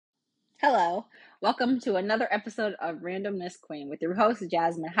Hello, welcome to another episode of Randomness Queen with your host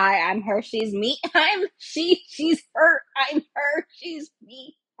Jasmine. Hi, I'm her, she's me. I'm she, she's her. I'm her, she's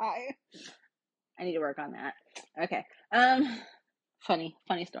me. Hi. I need to work on that. Okay. Funny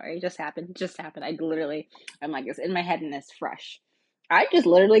story. Just happened. I'm like, it's in my head and it's fresh. I just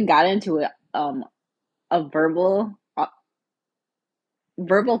literally got into a verbal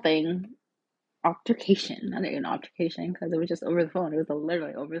thing altercation. Not even altercation because it was just over the phone. It was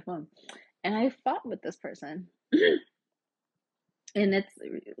literally over the phone. And I fought with this person. And it's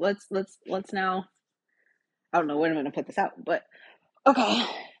let's now, I don't know when I'm gonna put this out, but okay.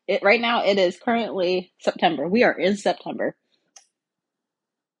 Right now it is currently September. We are in September.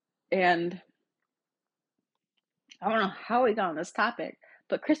 And I don't know how we got on this topic,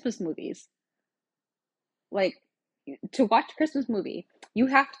 but Christmas movies. Like, to watch a Christmas movie, you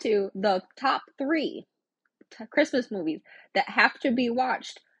have to the top three Christmas movies that have to be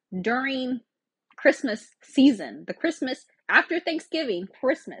watched during Christmas season, the Christmas after Thanksgiving,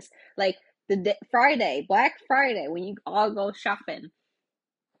 Christmas, like Friday, Black Friday, when you all go shopping.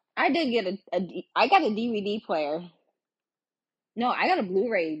 I did get I got a DVD player. No, I got a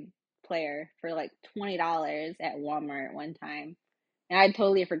Blu-ray player for like $20 at Walmart one time. And I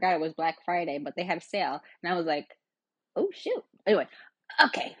totally forgot it was Black Friday, but they had a sale. And I was like, oh shoot. Anyway,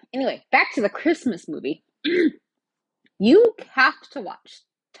 okay. Anyway, back to the Christmas movie. You have to watch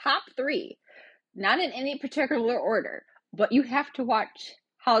top three, not in any particular order, but you have to watch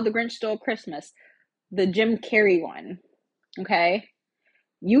How the Grinch Stole Christmas, the Jim Carrey one. Okay?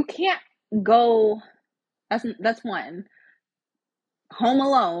 You can't go, that's one. Home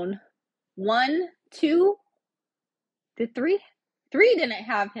Alone, one, two, did three? Three didn't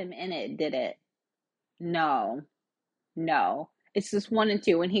have him in it, did it? No, no. It's just one and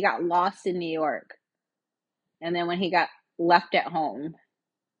two when he got lost in New York. And then when he got left at home.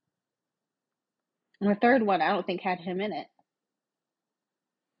 And the third one, I don't think had him in it.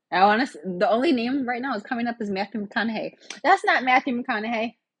 I honestly, the only name right now is coming up is Matthew McConaughey. That's not Matthew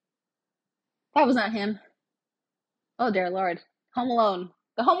McConaughey. That was not him. Oh dear Lord. Home Alone.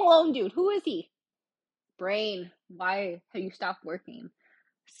 The Home Alone dude. Who is he? Brain. Why have you stopped working?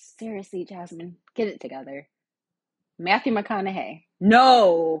 Seriously, Jasmine, get it together. Matthew McConaughey.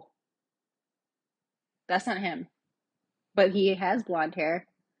 No, that's not him. But he has blonde hair.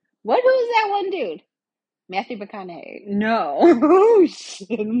 Who is that one dude? Matthew McConaughey. No. Oh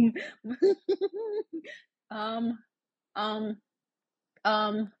shit. um, um,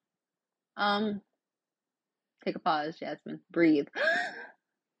 um, um. Take a pause, Jasmine. Breathe.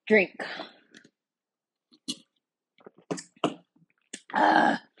 Drink.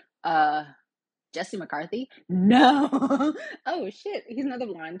 Uh, uh. Jesse McCarthy? No. Oh shit. He's another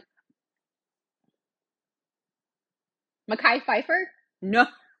blonde. Mekhi Phifer? No.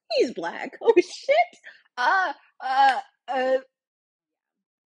 He's black. Oh shit. Uh, uh, Watch it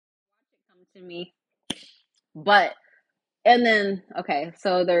come to me. But, and then, okay,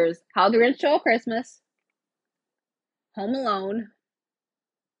 so there's How the Grinch Stole Christmas, Home Alone,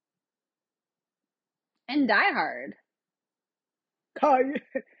 and Die Hard. Kanye.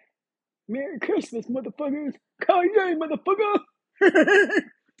 Merry Christmas, motherfuckers. Kanye, motherfucker.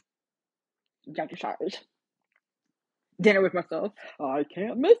 Dr. Shars. Dinner with myself. I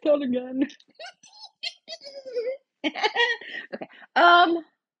can't miss that again. Okay.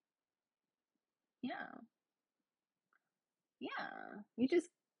 Yeah. Yeah.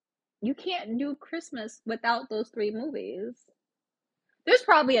 You can't do Christmas without those three movies. There's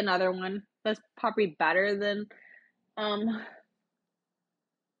probably another one that's probably better than um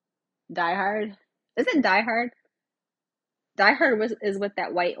Die Hard. Is it Die Hard? Die Hard is with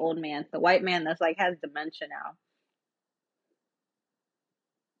that white old man, the white man that's like has dementia now,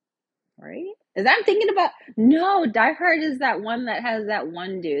 right? Is that I'm thinking about? No, Die Hard is that one that has that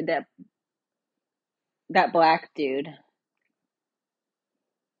one dude, that black dude,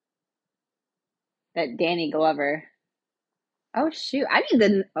 that Danny Glover. Oh shoot, I need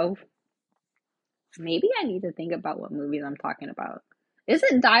to. Oh, maybe I need to think about what movies I'm talking about. Is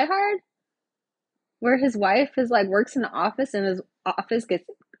it Die Hard where his wife is like works in the office and his office gets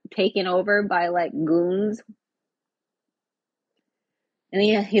taken over by like goons,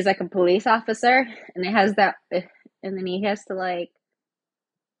 and he's like a police officer, and it has that, and then he has to like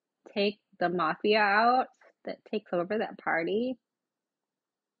take the mafia out that takes over that party.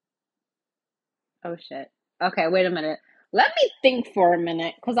 Oh shit. Okay, wait a minute. Let me think for a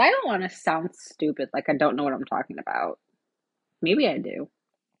minute, because I don't want to sound stupid, like I don't know what I'm talking about. Maybe I do.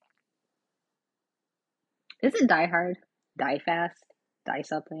 Is it Die Hard? Die Fast? Die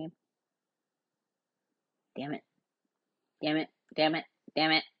something? Damn it. Damn it. Damn it.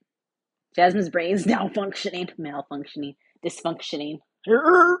 Damn it. Jasmine's brain's malfunctioning, dysfunctioning.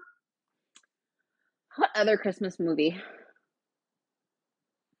 What other Christmas movie?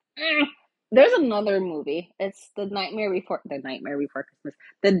 There's another movie. It's the Nightmare Before Christmas.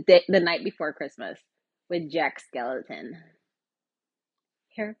 The Night Before Christmas with Jack Skellington.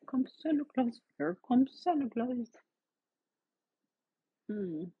 Here comes Santa Claus. Here comes Santa Claus.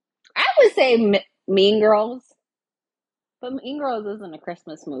 I would say Mean Girls, but Mean Girls isn't a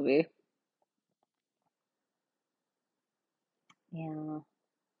Christmas movie. Yeah.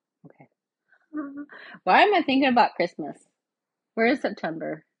 Okay. Why am I thinking about Christmas? Where is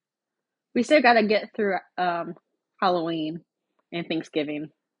September? We still gotta get through Halloween and Thanksgiving.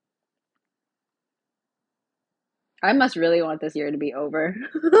 I must really want this year to be over.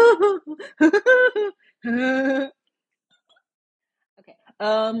 Okay.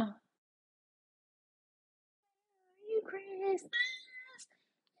 You Christmas,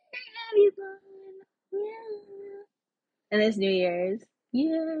 have you fun? Yeah. And it's New Year's.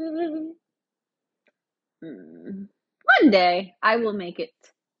 Yay. One day I will make it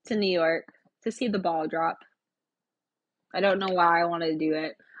to New York to see the ball drop. I don't know why I want to do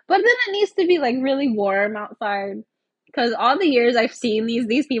it, but then it needs to be like really warm outside. Because all the years I've seen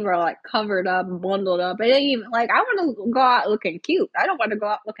these people are like covered up, bundled up. I didn't even like. I want to go out looking cute. I don't want to go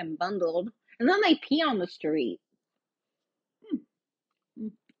out looking bundled. And then they pee on the street.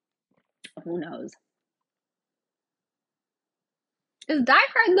 Who knows? Is Die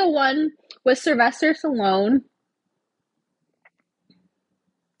Hard the one with Sylvester Stallone?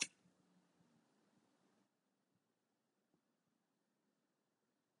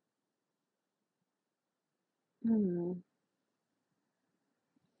 Hmm.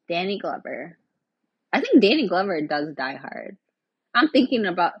 Danny Glover. I think Danny Glover does Die Hard. I'm thinking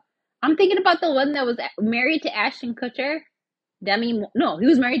about. I'm thinking about the one that was married to Ashton Kutcher. No, he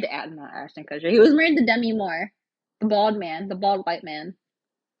was married to not Ashton Kutcher. He was married to Demi Moore, the bald man, the bald white man.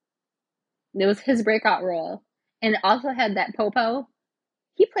 It was his breakout role, and it also had that Popo.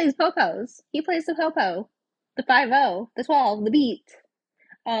 He plays Popos. He plays the Popo, the 5-0, the 12, the beat.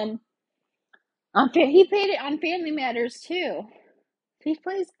 He played it on Family Matters too. He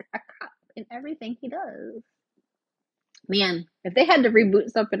plays a cop in everything he does. Man, if they had to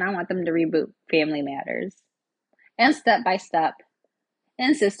reboot something, I want them to reboot Family Matters and Step by Step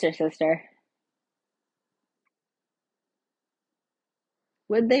and Sister Sister.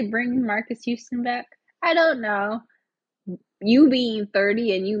 Would they bring Marcus Houston back? I don't know. You being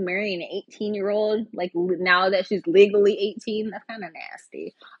 30 and you marrying an 18-year-old, like now that she's legally 18, that's kind of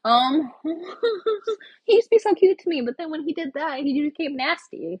nasty. He used to be so cute to me, but then when he did that, he just became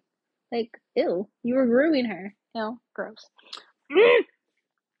nasty. Like, ew, you were grooming her. No, gross.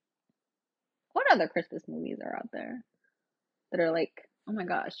 What other Christmas movies are out there that are like, oh my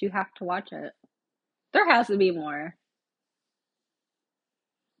gosh, you have to watch it? There has to be more.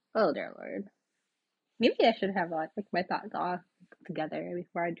 Oh dear Lord. Maybe I should have like my thoughts all together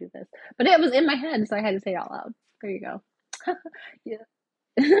before I do this. But it was in my head, so I had to say it out loud. There you go. Yeah.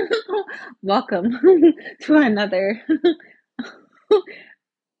 Welcome to another.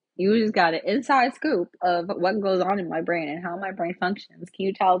 You just got an inside scoop of what goes on in my brain and how my brain functions. Can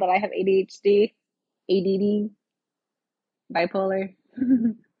you tell that I have ADHD, ADD, bipolar,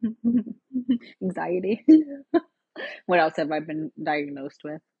 anxiety? What else have I been diagnosed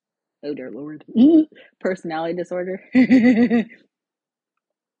with? Oh dear Lord. Personality disorder. I'm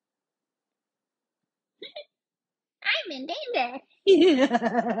in danger.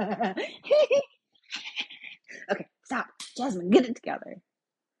 Okay, stop. Jasmine, get it together.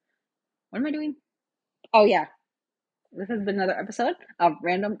 What am I doing? Oh, yeah. This has been another episode of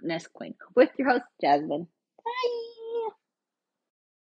Randomness Queen with your host, Jasmine.